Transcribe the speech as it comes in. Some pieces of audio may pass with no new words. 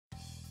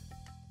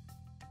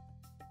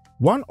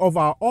One of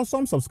our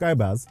awesome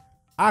subscribers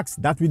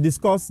asked that we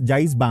discuss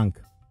Jaiz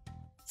Bank.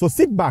 So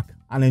sit back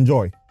and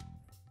enjoy.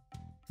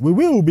 We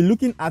will be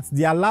looking at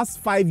their last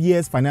 5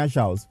 years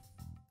financials,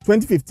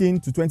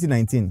 2015 to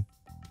 2019.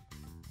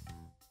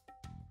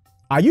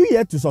 Are you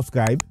yet to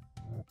subscribe?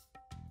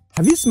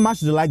 Have you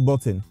smashed the like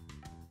button?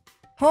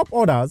 Help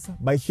others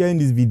by sharing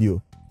this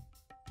video.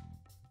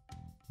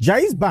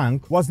 Jaiz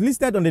Bank was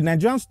listed on the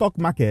Nigerian stock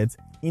market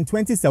in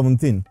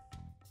 2017.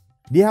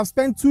 They have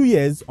spent 2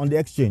 years on the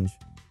exchange.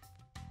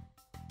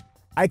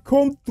 I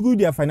combed through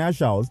their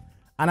financials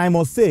and I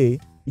must say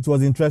it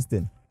was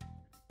interesting.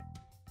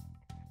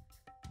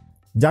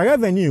 Their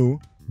revenue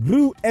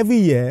grew every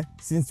year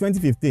since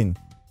 2015.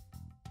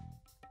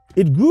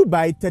 It grew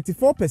by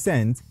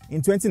 34%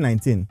 in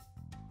 2019.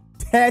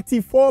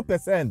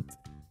 34%!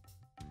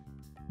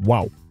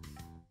 Wow!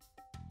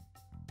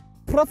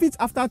 Profit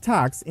after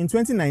tax in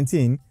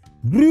 2019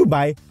 grew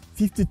by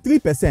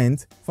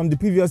 53% from the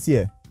previous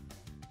year.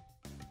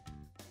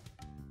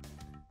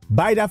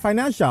 By their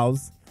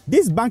financials,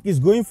 this bank is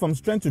going from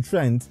strength to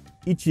strength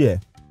each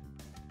year.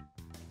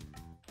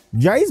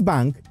 Jaiz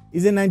Bank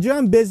is a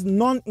Nigerian-based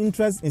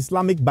non-interest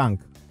Islamic bank.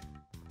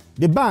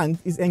 The bank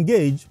is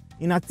engaged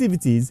in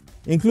activities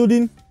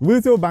including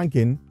retail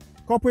banking,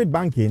 corporate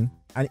banking,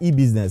 and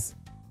e-business.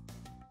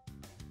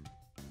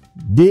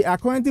 They are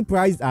currently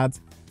priced at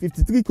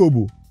 53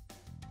 kobo.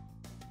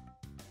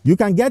 You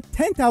can get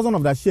 10,000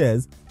 of their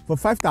shares for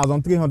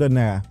 5,300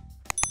 naira.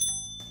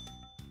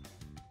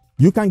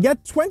 You can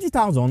get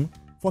 20,000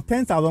 for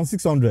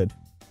 10,600.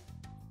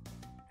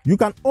 You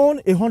can own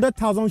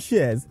 100,000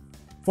 shares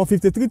for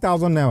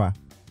 53,000 naira.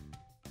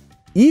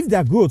 If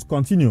their growth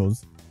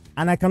continues,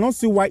 and I cannot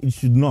see why it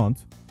should not,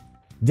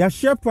 their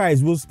share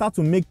price will start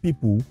to make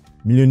people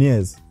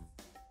millionaires.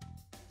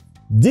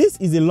 This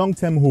is a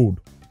long-term hold.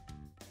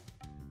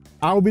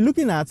 I will be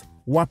looking at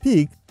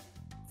Wapik,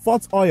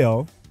 Fort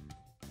Oil,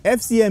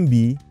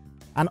 FCMB,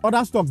 and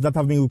other stocks that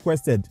have been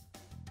requested.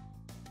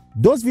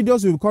 Those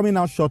videos will be coming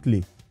out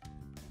shortly.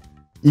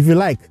 If you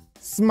like,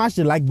 smash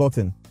the like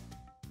button.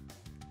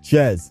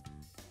 Cheers.